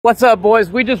What's up,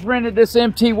 boys? We just rented this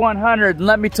MT100, and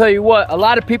let me tell you what, a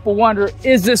lot of people wonder,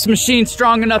 is this machine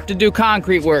strong enough to do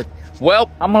concrete work? Well,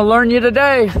 I'm gonna learn you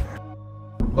today.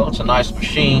 Well, it's a nice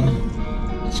machine.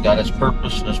 It's got its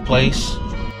purpose and its place.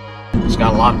 It's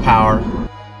got a lot of power.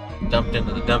 Dumped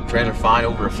into the dump trailer fine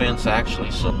over a fence,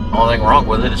 actually, so the only thing wrong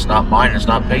with it, it's not mine, it's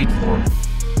not paid for.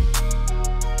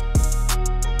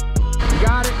 You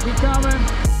got it, keep coming.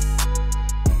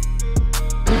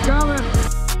 Keep coming.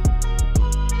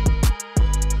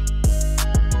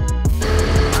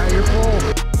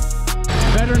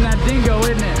 Better than that dingo,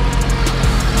 isn't it?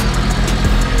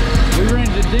 We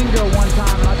rented a dingo one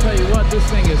time, and I'll tell you what, this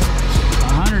thing is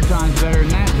 100 times better than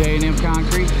that J&M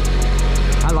concrete.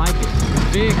 I like it.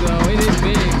 It's big though, it is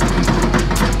big.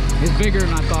 It's bigger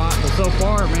than I thought, but so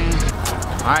far, man.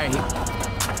 All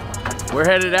right, we're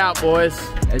headed out, boys.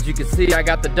 As you can see, I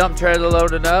got the dump trailer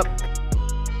loaded up.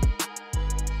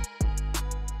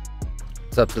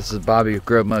 What's up, this is Bobby with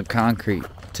Grub Mud Concrete.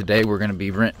 Today we're gonna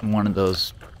be renting one of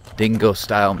those dingo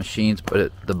style machines,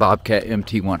 but the Bobcat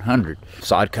MT100.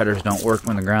 Sod cutters don't work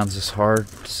when the ground's this hard,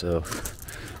 so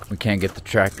we can't get the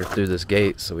tractor through this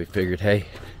gate, so we figured, hey,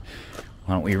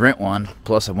 why don't we rent one?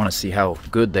 Plus I want to see how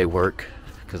good they work,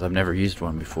 because I've never used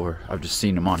one before. I've just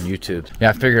seen them on YouTube. Yeah,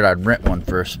 I figured I'd rent one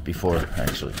first before I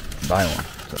actually buy one.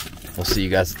 So we'll see you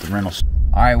guys at the rental store.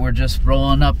 All right, we're just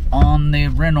rolling up on the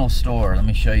rental store. Let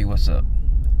me show you what's up.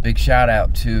 Big shout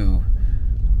out to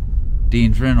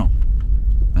Dean's Rental.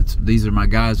 These are my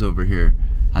guys over here.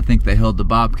 I think they held the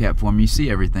Bobcat for me. You see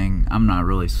everything. I'm not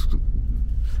really, just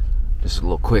a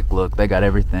little quick look. They got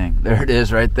everything. There it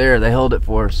is right there. They held it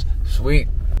for us. Sweet.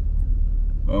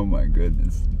 Oh my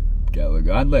goodness. God, look,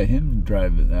 I'd let him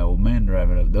drive it, that old man drive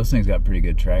it up. Those things got pretty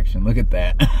good traction. Look at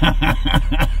that.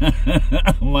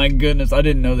 Oh my goodness, I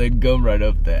didn't know they'd go right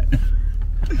up that.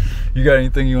 You got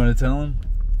anything you want to tell him?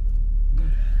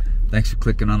 Thanks for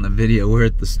clicking on the video. We're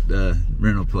at the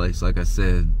rental place, like I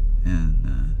said,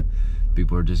 and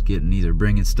people are just either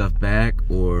bringing stuff back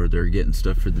or they're getting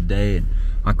stuff for the day. And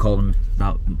I called them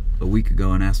about a week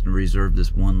ago and asked them to reserve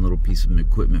this one little piece of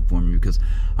equipment for me because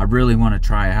I really want to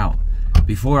try out.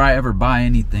 Before I ever buy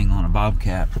anything on a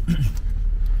Bobcat,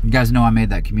 you guys know I made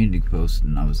that community post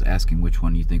and I was asking which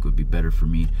one you think would be better for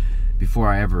me. Before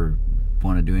I ever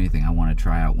want to do anything, I want to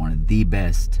try out one of the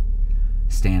best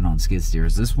stand on skid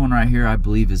steers. This one right here I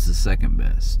believe is the second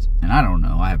best, and I don't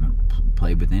know, I haven't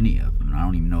played with any of them. I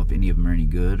don't even know if any of them are any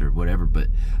good or whatever, but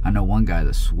I know one guy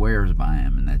that swears by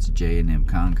him, and that's J&M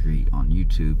Concrete on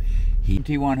YouTube.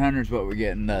 MT100 is what we're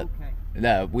getting.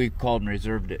 We called and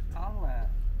reserved it.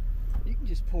 You can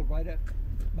just pull right up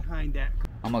behind that.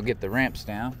 I'm gonna get the ramps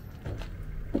down.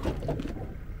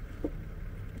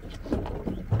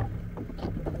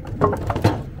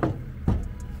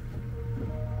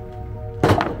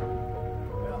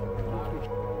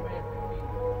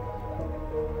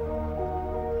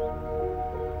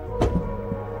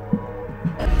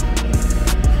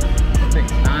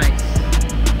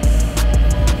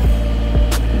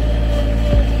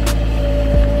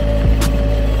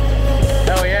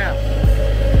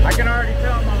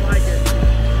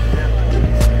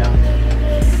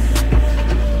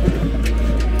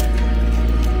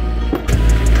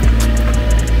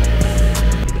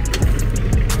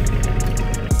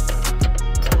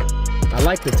 I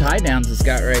like the tie downs it's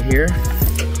got right here.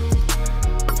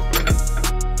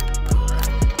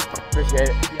 Appreciate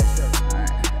it. Yes, sir.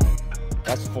 Alright.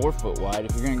 That's 4 foot wide.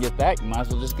 If you're gonna get that, you might as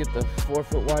well just get the 4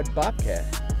 foot wide Bobcat.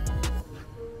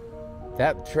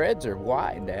 That treads are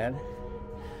wide, Dad.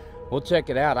 We'll check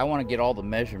it out. I want to get all the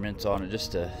measurements on it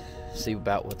just to see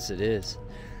about what it is.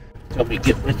 Tell me to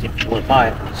get with him if you want to buy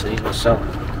it. He said he's going to sell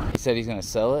it. He said he's gonna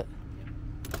sell it.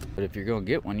 But if you're gonna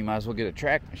get one, you might as well get a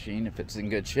track machine if it's in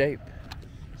good shape.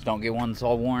 Just don't get one that's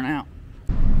all worn out.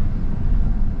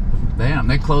 Damn,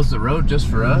 they closed the road just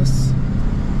for us.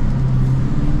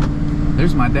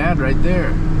 There's my dad right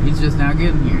there. He's just now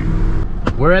getting here.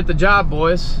 We're at the job,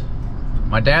 boys.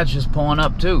 My dad's just pulling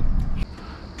up too.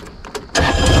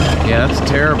 Yeah, that's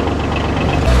terrible.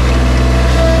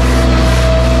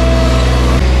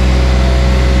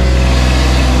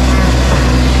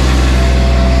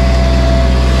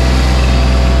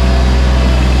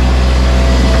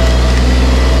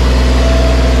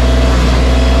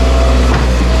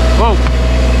 Whoa.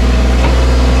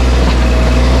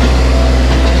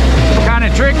 Kind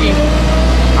of tricky.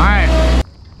 All right,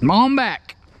 come on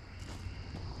back.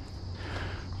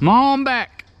 Come on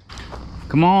back.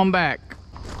 Come on back.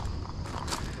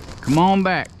 Come on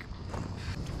back.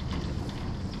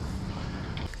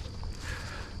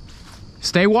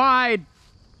 Stay wide.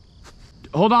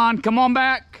 Hold on, come on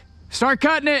back. Start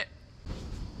cutting it.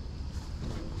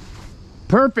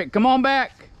 Perfect, come on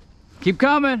back. Keep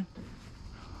coming.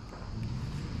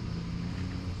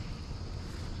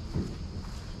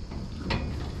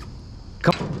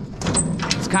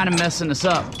 It's kind of messing us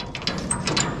up.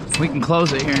 We can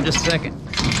close it here in just a second.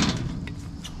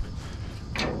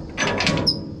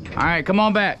 All right, come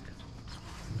on back.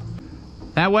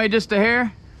 That way, just a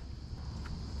hair.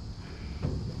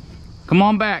 Come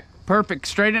on back. Perfect.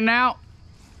 Straighten out.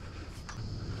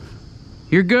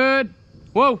 You're good.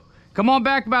 Whoa. Come on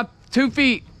back about 2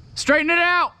 feet. Straighten it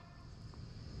out.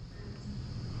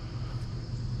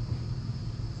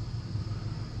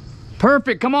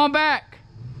 Perfect. Come on back.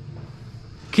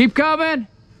 Keep coming.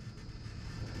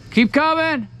 Keep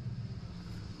coming.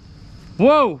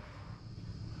 Whoa.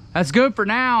 That's good for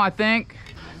now, I think.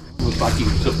 Looks like you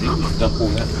can put the dump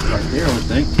on that right there, I would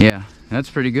think. Yeah, that's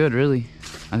pretty good, really.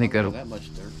 I think that'll... That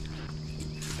much dirt.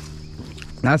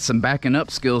 That's some backing up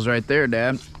skills right there,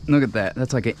 Dad. Look at that.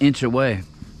 That's like an inch away.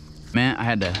 Man,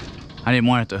 I didn't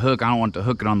want it to hook. I don't want it to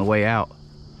hook it on the way out.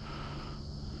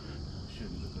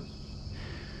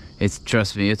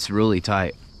 Trust me, it's really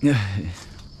tight.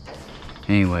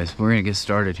 Anyways, we're gonna get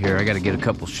started here. I gotta get a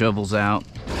couple shovels out.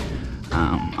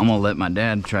 I'm gonna let my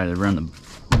dad try to run the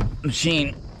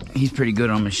machine. He's pretty good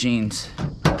on machines.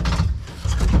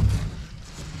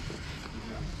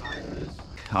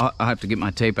 I'll have to get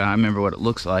my tape out. I remember what it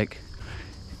looks like.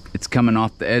 It's coming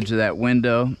off the edge of that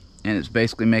window, and it's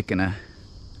basically making a...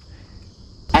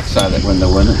 Backside of that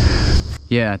window, wasn't it?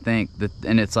 Yeah, I think.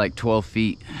 And it's like 12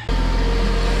 feet.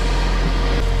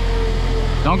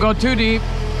 Don't go too deep.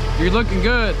 You're looking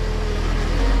good.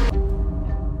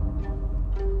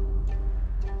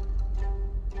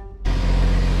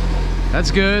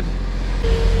 That's good.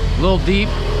 A little deep.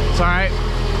 It's all right.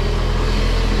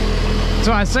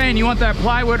 So I was saying, you want that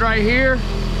plywood right here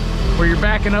where you're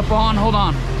backing up on. Hold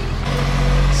on.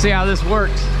 See how this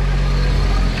works.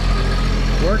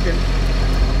 Working.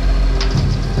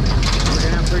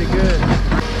 Working out pretty good.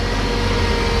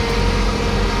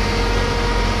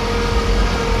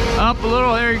 Up a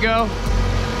little, there you go.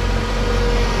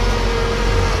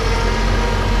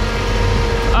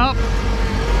 Up.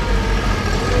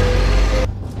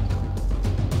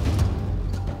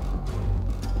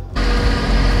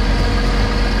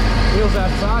 Wheels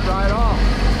outside, right off.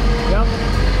 Yep.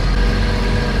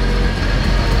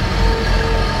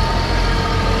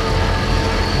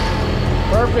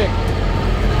 Perfect.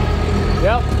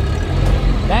 Yep.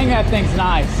 Dang, that thing's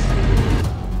nice.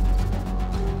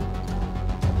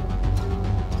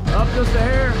 Up just a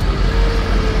hair.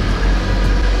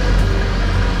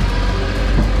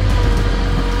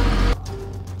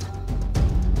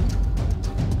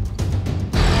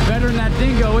 Better than that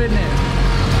dingo, isn't it?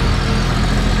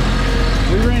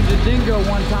 We rented a dingo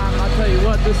one time, and I'll tell you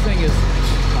what, this thing is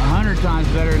 100 times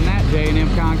better than that J&M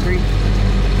concrete.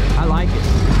 I like it.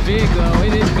 It's big though,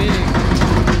 it is big.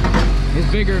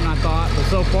 It's bigger than I thought, but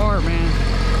so far, man,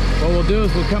 what we'll do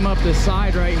is we'll come up this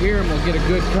side right here and we'll get a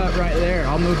good cut right there.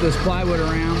 I'll move this plywood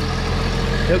around.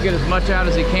 He'll get as much out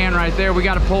as he can right there. We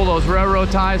got to pull those railroad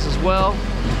ties as well.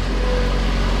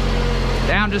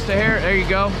 Down just a hair, there you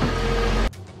go.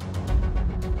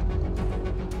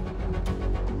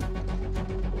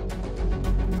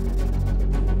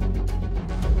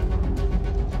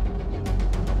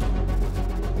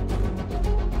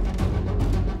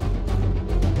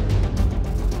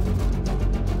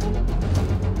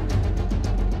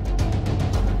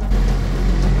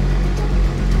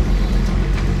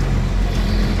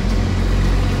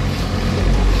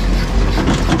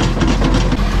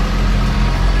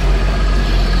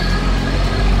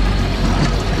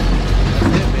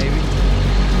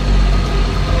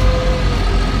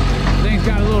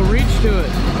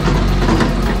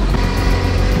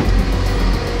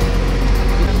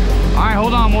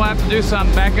 We'll have to do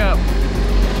something. Back up.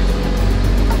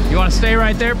 You want to stay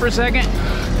right there for a second?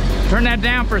 Turn that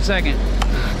down for a second.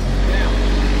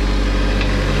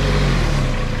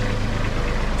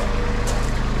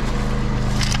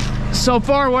 So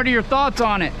far, what are your thoughts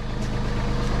on it?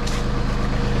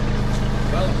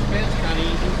 Well, it spins kind of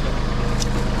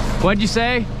easy. What'd you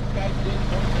say?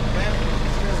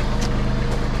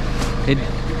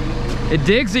 It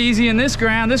digs easy in this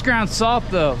ground. This ground's soft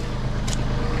though.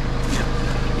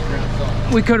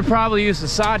 We could have probably used a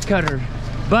sod cutter,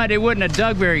 but it wouldn't have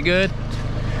dug very good.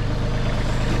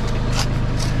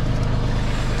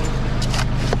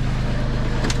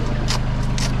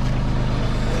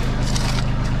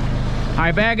 All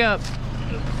right, bag up.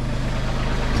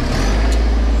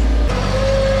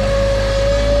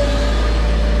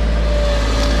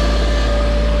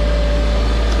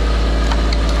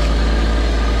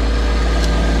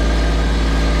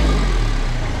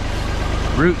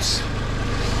 Roots.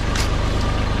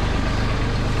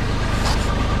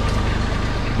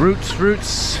 Roots,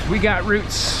 roots. We got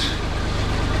roots.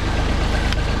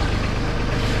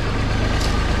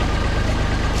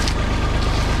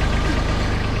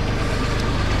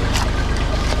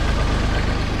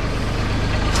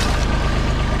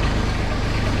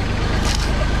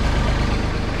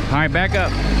 All right, back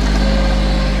up.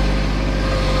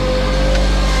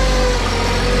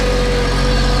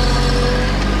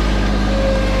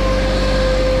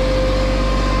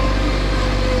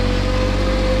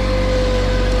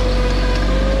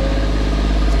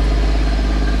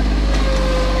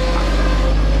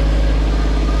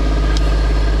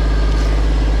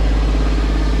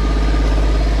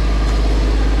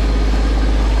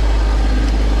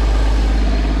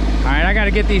 I gotta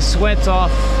get these sweats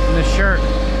off in the shirt.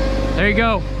 There you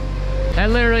go. That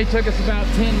literally took us about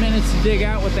 10 minutes to dig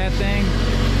out with that thing.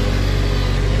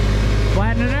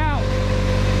 Flatten it out.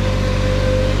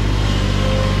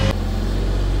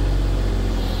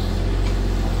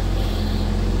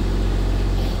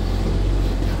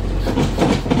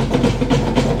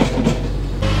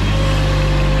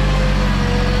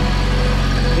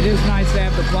 It is nice to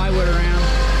have the plywood around.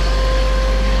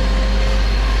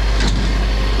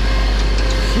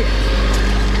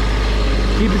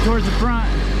 Keep it towards the front.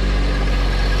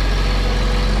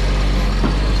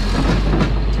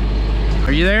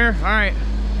 Are you there? All right.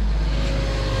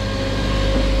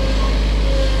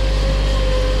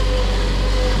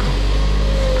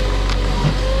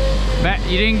 Back,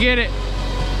 you didn't get it.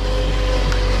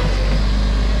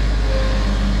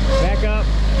 Back up.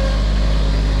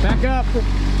 Back up.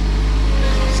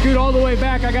 Scoot all the way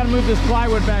back. I gotta move this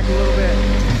plywood back a little bit.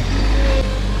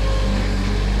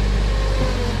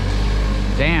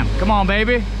 Damn, come on,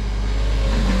 baby.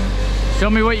 Show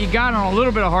me what you got on a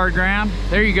little bit of hard ground.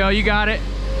 There you go, you got it.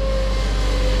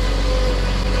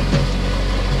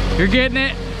 You're getting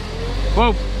it.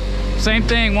 Whoa, same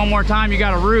thing, one more time, you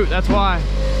got a root, that's why.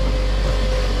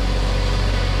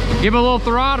 Give it a little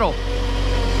throttle.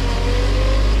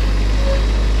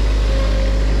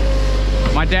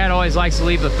 My dad always likes to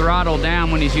leave the throttle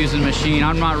down when he's using the machine.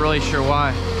 I'm not really sure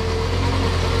why.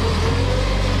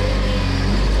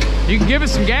 You can give it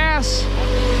some gas.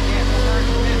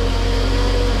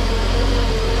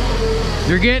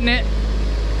 You're getting it.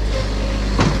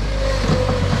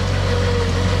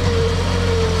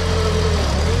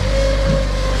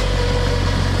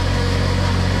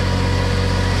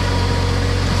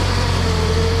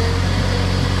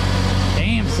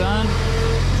 Damn, son.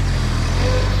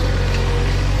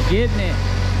 Getting it.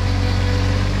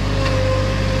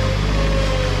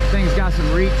 Thing's got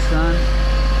some reach, son.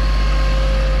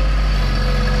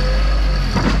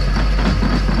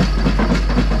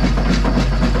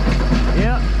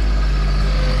 Yep.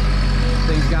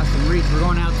 Thing's got some reach. We're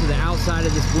going out to the outside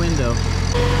of this window.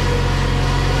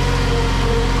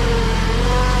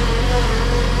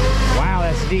 Wow,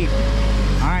 that's deep.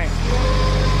 All right.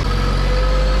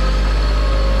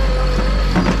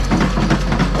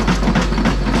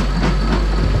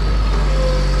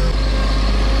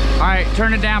 All right,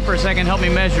 turn it down for a second. Help me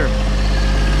measure.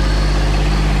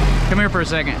 Come here for a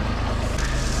second.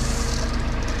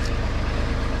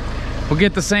 We'll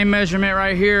get the same measurement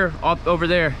right here, up over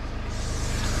there.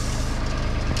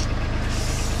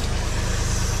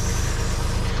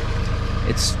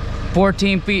 It's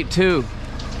 14 feet 2.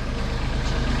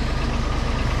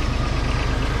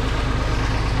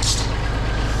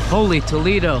 Holy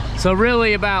Toledo. So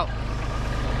really about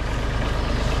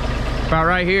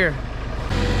right here.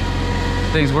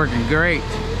 Thing's working great.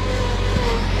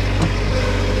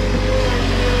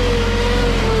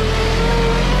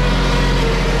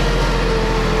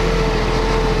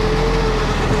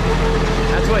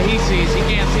 What he sees, he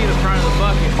can't see the front of the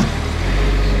bucket.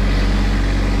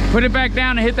 Put it back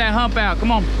down and hit that hump out. Come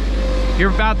on,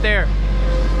 you're about there.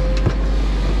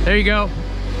 There you go.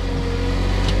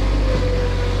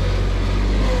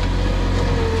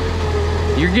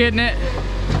 You're getting it.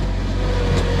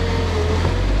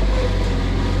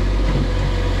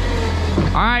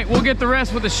 All right, we'll get the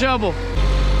rest with the shovel.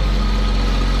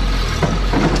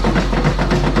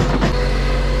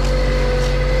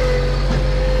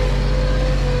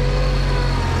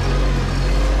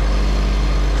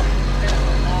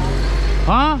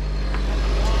 Huh?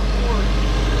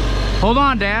 Hold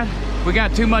on, Dad. We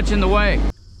got too much in the way.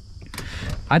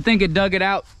 I think it dug it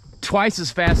out twice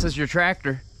as fast as your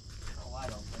tractor. Oh, I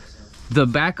don't think so. The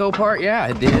backhoe part? Yeah,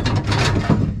 it did.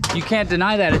 You can't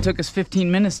deny that. It took us 15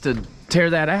 minutes to tear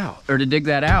that out, or to dig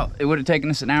that out. It would have taken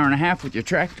us an hour and a half with your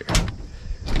tractor.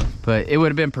 But it would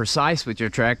have been precise with your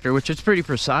tractor, which is pretty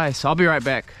precise. I'll be right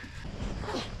back.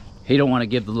 He don't want to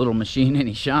give the little machine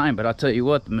any shine, but I'll tell you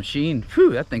what, the machine,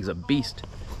 whew, that thing's a beast.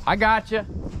 I got you.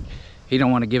 He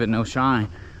don't want to give it no shine.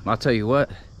 I'll tell you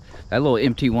what, that little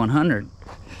mt100,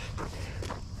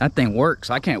 that thing works.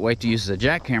 I can't wait to use the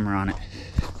jackhammer on it.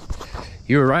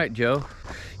 You were right, Joe.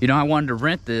 You know, I wanted to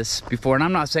rent this before, and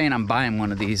I'm not saying I'm buying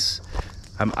one of these.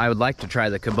 I would like to try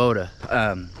the Kubota.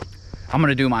 I'm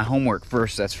gonna do my homework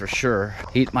first, that's for sure.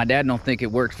 My dad don't think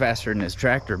it worked faster than his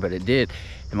tractor, but it did.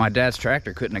 And my dad's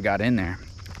tractor couldn't have got in there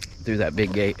through that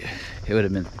big gate. It would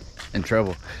have been in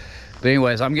trouble. But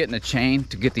anyways, I'm getting a chain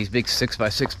to get these big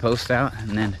 6x6 posts out,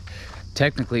 and then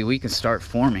technically we can start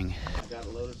forming. Got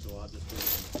it loaded, so I'll just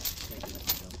take it.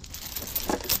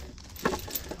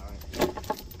 All right.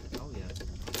 Oh yeah.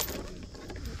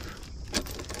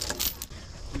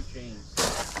 2 chains.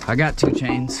 I got 2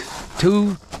 chains.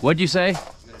 2, what'd you say? I'm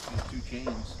gonna use 2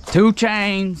 chains. 2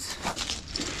 chains.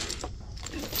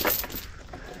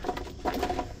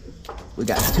 We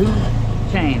got 2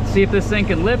 chains. See if this thing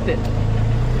can lift it. Right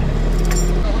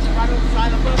on the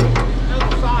side of the bucket.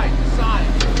 The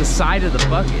side. The side of the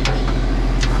bucket.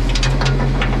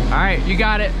 All right, you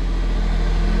got it.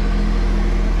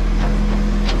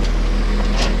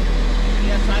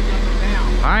 Yes, I got it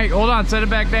down. All right, hold on, set it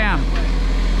back down.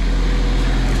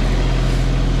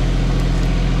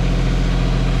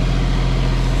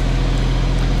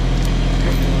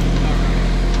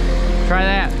 Try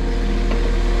that.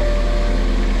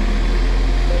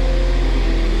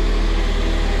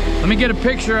 Let me get a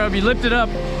picture of you. Lift it up.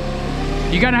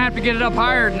 You're gonna have to get it up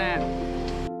higher than that.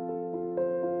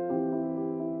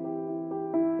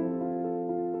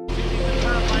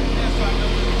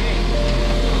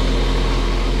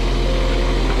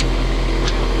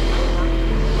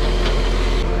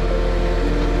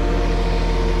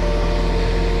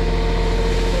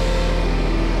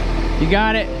 You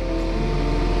got it.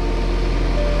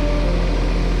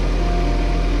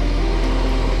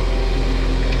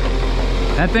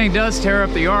 That thing does tear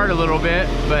up the yard a little bit,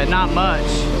 but not much.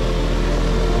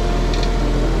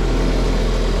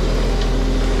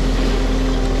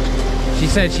 She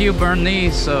said she'll burn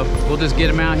these, so we'll just get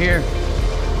them out here.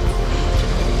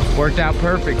 Worked out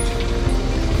perfect.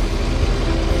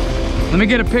 Let me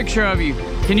get a picture of you.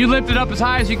 Can you lift it up as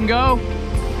high as you can go?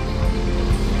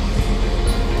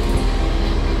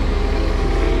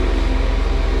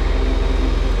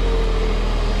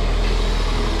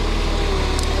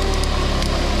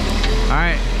 All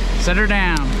right, set her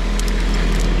down.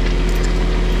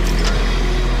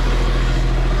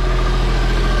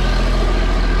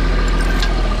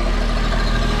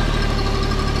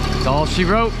 That's all she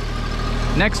wrote.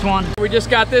 Next one. We just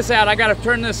got this out. I gotta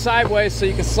turn this sideways so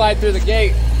you can slide through the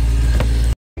gate.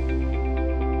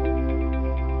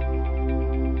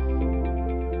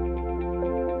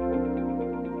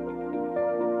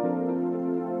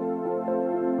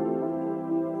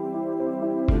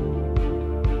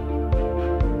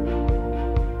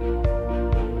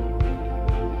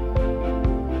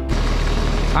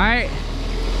 All right,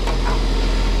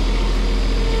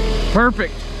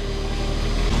 perfect,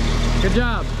 good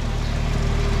job.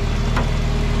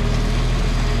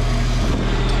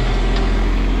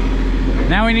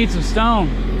 Now we need some stone.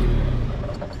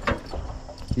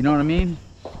 You know what I mean?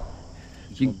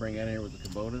 You gonna bring that in here with the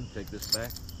Kubota, take this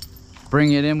back?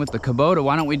 Bring it in with the Kubota.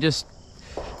 Why don't we just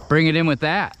bring it in with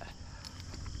that?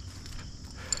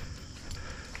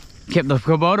 The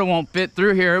Kubota won't fit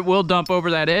through here. It will dump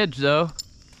over that edge though.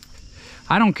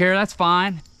 I don't care, that's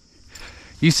fine.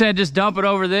 You said just dump it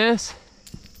over this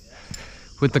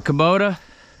with the Kubota.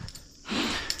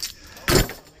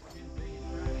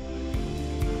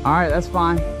 All right, that's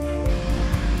fine.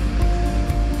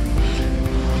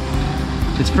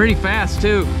 It's pretty fast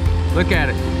too. Look at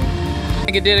it. I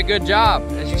think it did a good job.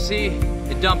 As you see,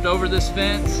 it dumped over this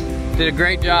fence. Did a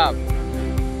great job.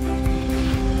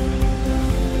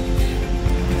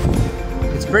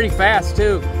 It's pretty fast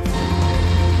too.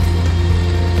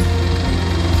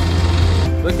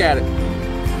 Look at it.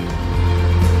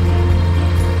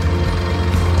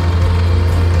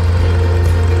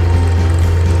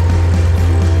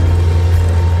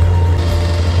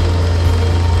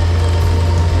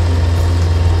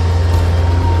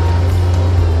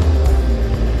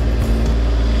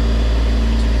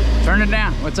 Turn it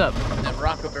down. What's up? That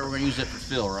rock up there, we're gonna use it for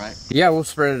fill, right? Yeah, we'll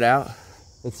spread it out.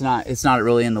 It's not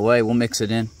really in the way. We'll mix it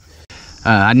in.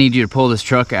 I need you to pull this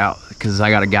truck out because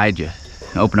I gotta guide you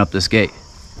and open up this gate.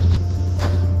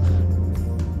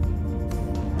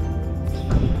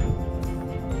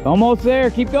 Almost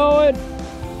there, keep going.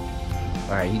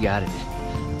 All right, you got it.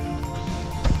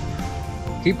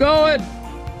 Keep going.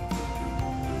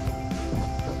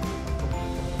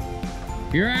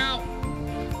 You're out.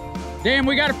 Damn,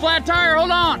 we got a flat tire,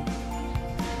 hold on.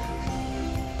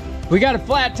 We got a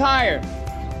flat tire.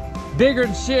 Bigger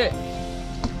than shit.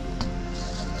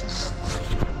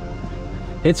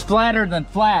 It's flatter than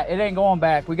flat. It ain't going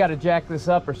back. We gotta jack this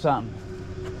up or something.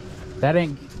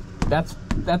 That's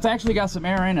actually got some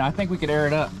air in it. I think we could air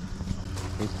it up.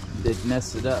 It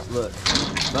messed it up, look.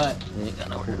 But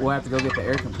we'll have to go get the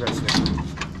air compressor.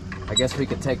 I guess we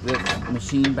could take this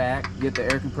machine back, get the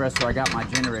air compressor. I got my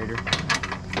generator.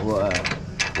 We'll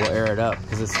air it up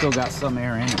because it's still got some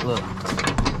air in it, look.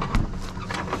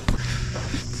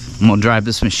 I'm gonna drive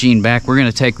this machine back. We're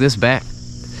gonna take this back.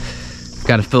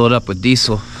 Got to fill it up with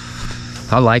diesel.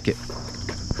 I like it.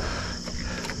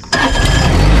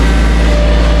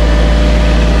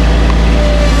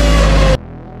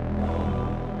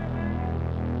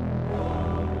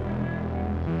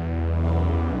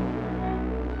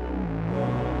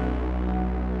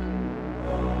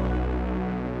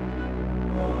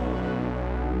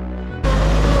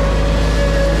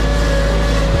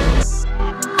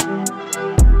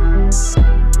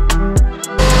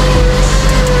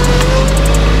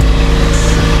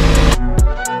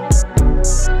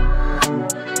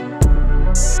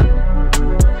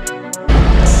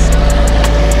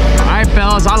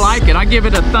 I like it. I give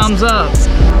it a thumbs up.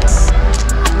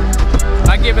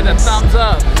 I give it a thumbs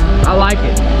up. I like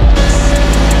it.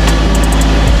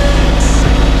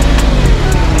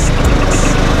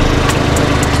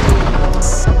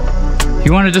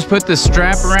 You want to just put this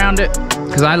strap around it?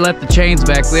 Because I left the chains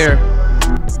back there.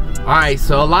 Alright,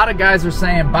 so a lot of guys are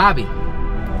saying, Bobby,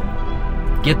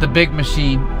 get the big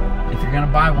machine. If you're going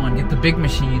to buy one, get the big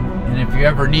machine. And if you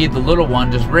ever need the little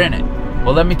one, just rent it.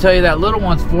 Well, let me tell you, that little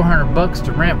one's 400 bucks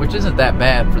to rent, which isn't that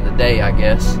bad for the day, I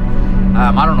guess.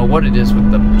 I don't know what it is with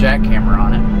the jackhammer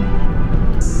on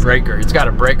it. Breaker. It's got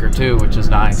a breaker too, which is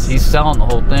nice. He's selling the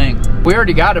whole thing. We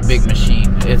already got a big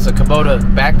machine. It's a Kubota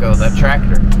backhoe, that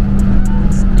tractor.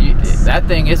 That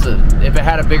thing is if it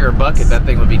had a bigger bucket, that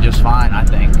thing would be just fine, I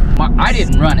think. I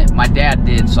didn't run it. My dad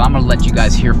did, so I'm going to let you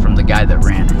guys hear from the guy that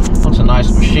ran it. It's a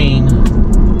nice machine.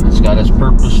 It's got its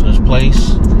purpose and its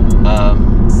place.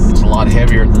 It's a lot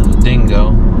heavier than the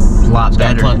dingo. It's a lot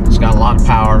better. It's got a lot of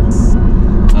power.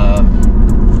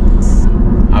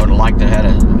 I would have liked to have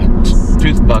had a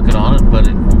tooth bucket on it, but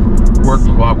it worked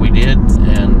with what we did,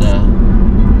 and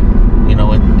you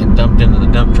know, it dumped into the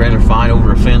dump trailer fine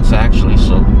over a fence actually.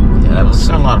 So yeah, it's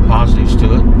got a lot of positives to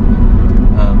it.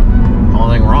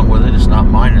 Only thing wrong with it, it's not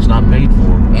mine. It's not paid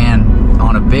for. And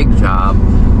on a big job,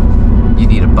 you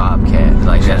need a Bobcat.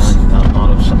 Like that's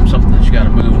something that you got to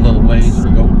move a little ways, or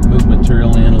go move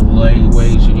material in a little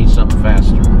ways. You need something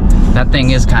faster. That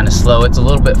thing is kind of slow. It's a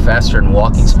little bit faster than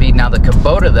walking speed. Now the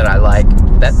Kubota that I like,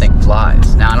 that thing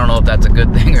flies. Now I don't know if that's a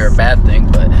good thing or a bad thing,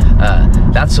 but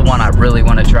that's the one I really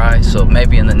want to try. So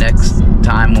maybe in the next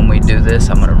time when we do this,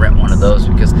 I'm going to rent one of those,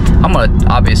 because I'm going to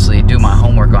obviously do my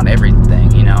homework on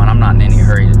everything, you know, and I'm not in any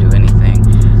hurry to do anything.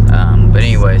 But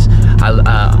anyways,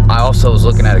 I also was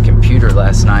looking at a computer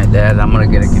last night, Dad. I'm going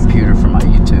to get a computer for my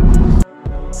YouTube.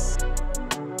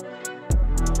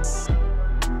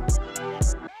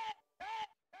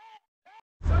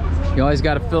 You always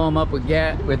got to fill them up with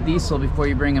diesel before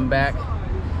you bring them back.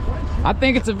 I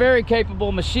think it's a very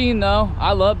capable machine though.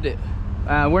 I loved it.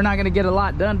 We're not going to get a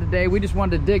lot done today. We just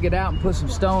wanted to dig it out and put some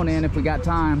stone in if we got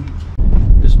time.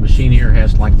 This machine here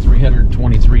has like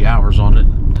 323 hours on it,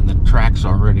 and the tracks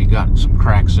already got some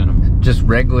cracks in them. Just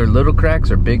regular little cracks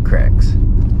or big cracks?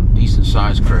 Decent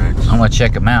sized cracks. I'm going to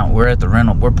check them out. We're at the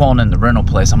rental. We're pulling in the rental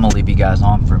place. I'm going to leave you guys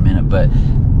on for a minute, but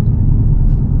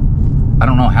I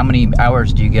don't know, how many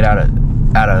hours do you get out of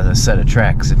a set of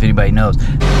tracks, if anybody knows?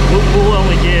 We'll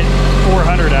only get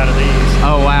 400 out of these.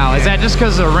 Oh wow, yeah. Is that just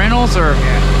because of rentals, or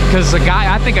because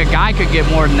I think a guy could get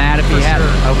more than that if he had it?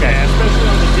 Okay. Yeah, especially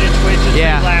on the ditch witches,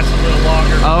 yeah. They last a little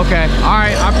longer. Oh, okay, all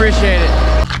right, I appreciate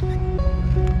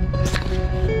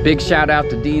it. Big shout out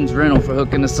to Dean's Rental for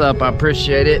hooking us up. I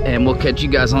appreciate it, and we'll catch you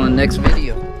guys on the next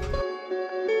video.